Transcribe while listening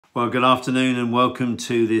Well, good afternoon and welcome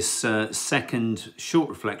to this second short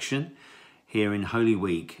reflection here in Holy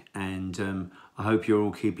Week, and I hope you're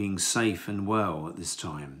all keeping safe and well at this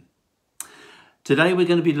time. Today we're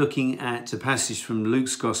going to be looking at a passage from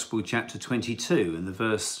Luke's Gospel, chapter 22, and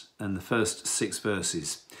the first 6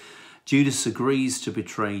 verses. Judas agrees to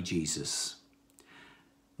betray Jesus.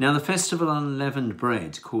 Now the festival of unleavened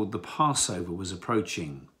bread, called the Passover, was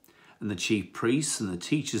approaching, and the chief priests and the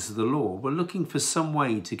teachers of the law were looking for some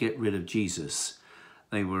way to get rid of Jesus.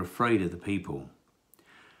 They were afraid of the people.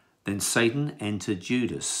 Then Satan entered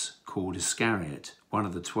Judas, called Iscariot, one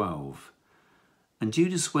of the 12. And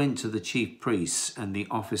Judas went to the chief priests and the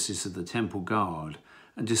officers of the temple guard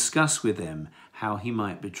and discussed with them how he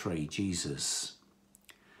might betray Jesus.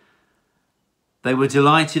 They were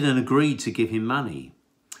delighted and agreed to give him money.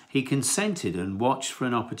 He consented and watched for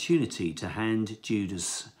an opportunity to hand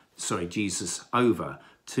Jesus over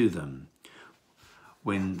to them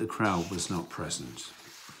when the crowd was not present.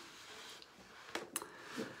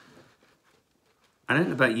 I don't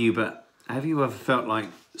know about you, but have you ever felt like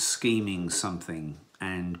scheming something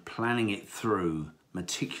and planning it through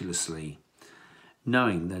meticulously,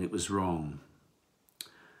 knowing that it was wrong?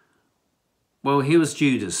 Well, here was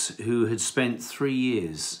Judas, who had spent 3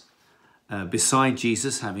 years beside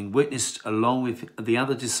Jesus, having witnessed along with the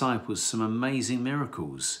other disciples some amazing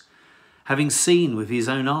miracles, having seen with his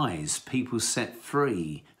own eyes people set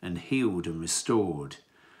free and healed and restored,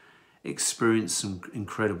 experienced some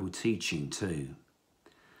incredible teaching too.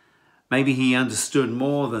 Maybe he understood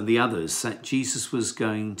more than the others that Jesus was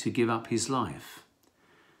going to give up his life.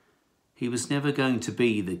 He was never going to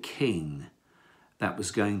be the king that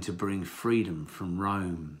was going to bring freedom from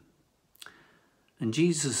Rome. And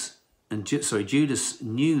Judas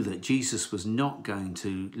knew that Jesus was not going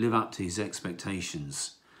to live up to his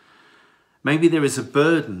expectations. Maybe there is a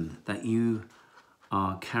burden that you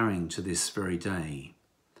are carrying to this very day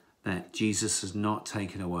that Jesus has not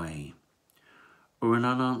taken away, or an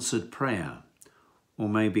unanswered prayer, or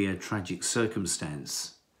maybe a tragic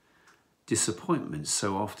circumstance. Disappointment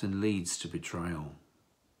so often leads to betrayal.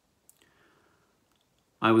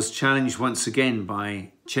 I was challenged once again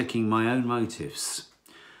by checking my own motives.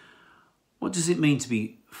 What does it mean to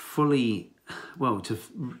be fully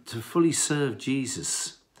serve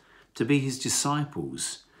Jesus, to be his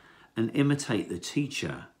disciples and imitate the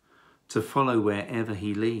teacher, to follow wherever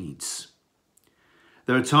he leads?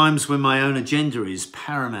 There are times when my own agenda is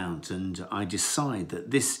paramount and I decide that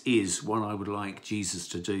this is what I would like Jesus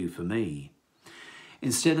to do for me,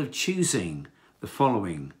 instead of choosing the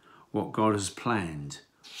following, what God has planned,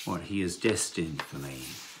 what he has destined for me.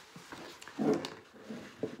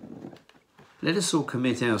 Let us all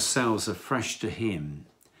commit ourselves afresh to him.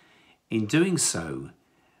 In doing so,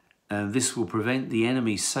 this will prevent the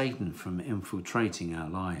enemy Satan from infiltrating our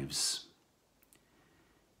lives.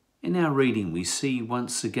 In our reading, we see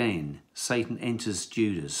once again Satan enters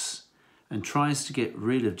Judas and tries to get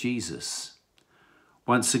rid of Jesus.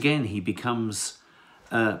 Once again, he becomes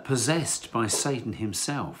possessed by Satan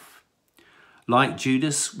himself. Like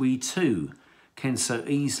Judas, we too can so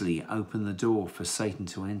easily open the door for Satan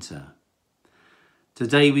to enter.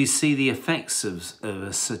 Today we see the effects of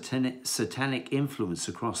a satanic influence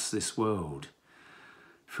across this world,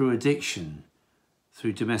 through addiction,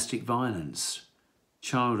 through domestic violence,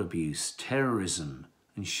 child abuse, terrorism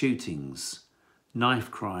and shootings, knife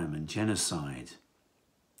crime and genocide,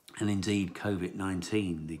 and indeed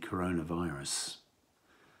COVID-19, the coronavirus.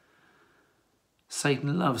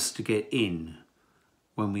 Satan loves to get in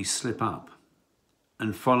when we slip up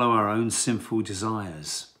and follow our own sinful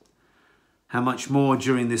desires. How much more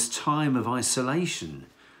during this time of isolation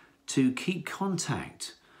to keep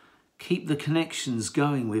contact, keep the connections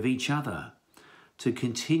going with each other, to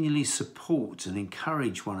continually support and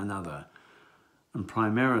encourage one another, and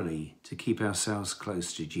primarily to keep ourselves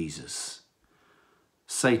close to Jesus.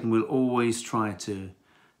 Satan will always try to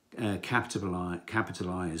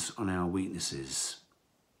capitalize on our weaknesses.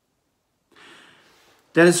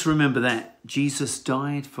 Let us remember that Jesus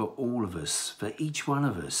died for all of us, for each one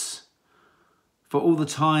of us, for all the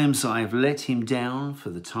times I have let him down, for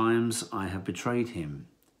the times I have betrayed him.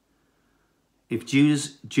 If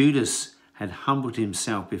Judas had humbled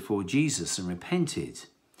himself before Jesus and repented,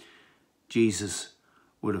 Jesus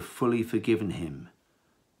would have fully forgiven him,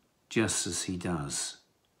 just as he does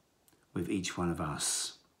with each one of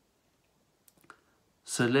us.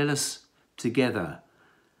 So let us together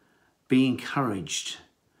be encouraged.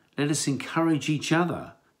 Let us encourage each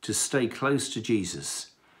other to stay close to Jesus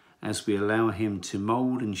as we allow him to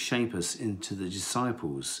mould and shape us into the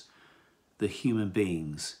disciples, the human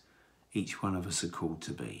beings each one of us are called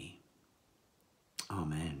to be.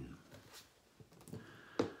 Amen.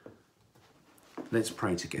 Let's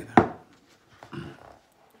pray together.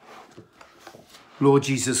 Lord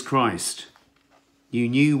Jesus Christ, you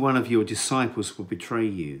knew one of your disciples would betray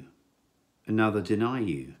you, another deny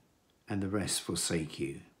you, and the rest forsake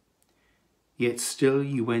you. Yet still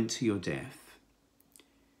you went to your death.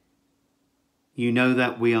 You know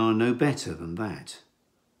that we are no better than that.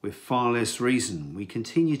 With far less reason, we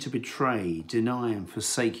continue to betray, deny, and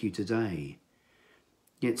forsake you today.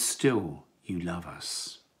 Yet still you love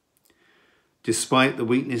us. Despite the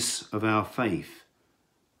weakness of our faith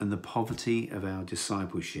and the poverty of our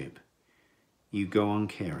discipleship, you go on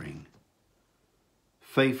caring,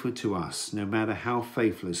 faithful to us no matter how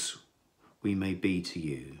faithless we may be to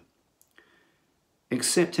you.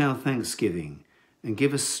 Accept our thanksgiving and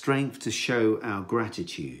give us strength to show our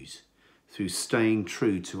gratitude through staying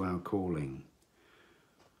true to our calling,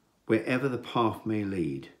 wherever the path may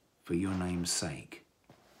lead, for your name's sake.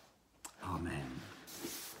 Amen.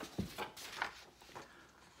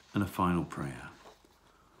 And a final prayer.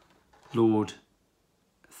 Lord,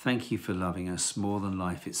 thank you for loving us more than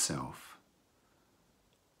life itself.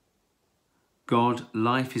 God,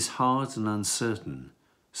 life is hard and uncertain.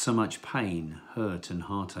 So much pain, hurt and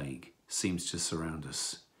heartache seems to surround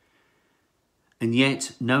us. And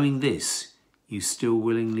yet, knowing this, you still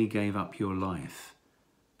willingly gave up your life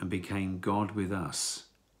and became God with us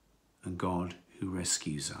and God who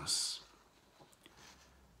rescues us.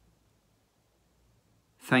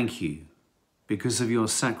 Thank you. Because of your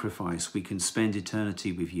sacrifice, we can spend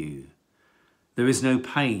eternity with you. There is no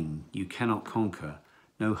pain you cannot conquer,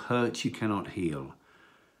 no hurt you cannot heal,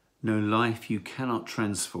 no life you cannot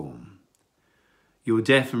transform. Your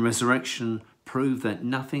death and resurrection prove that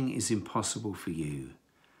nothing is impossible for you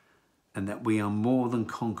and that we are more than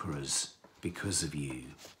conquerors because of you.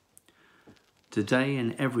 Today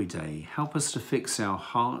and every day, help us to fix our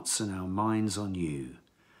hearts and our minds on you.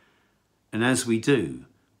 And as we do,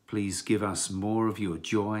 please give us more of your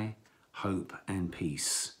joy, hope and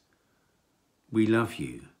peace. We love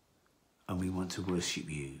you and we want to worship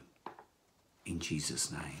you. In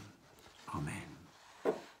Jesus' name,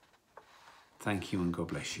 amen. Thank you and God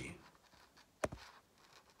bless you.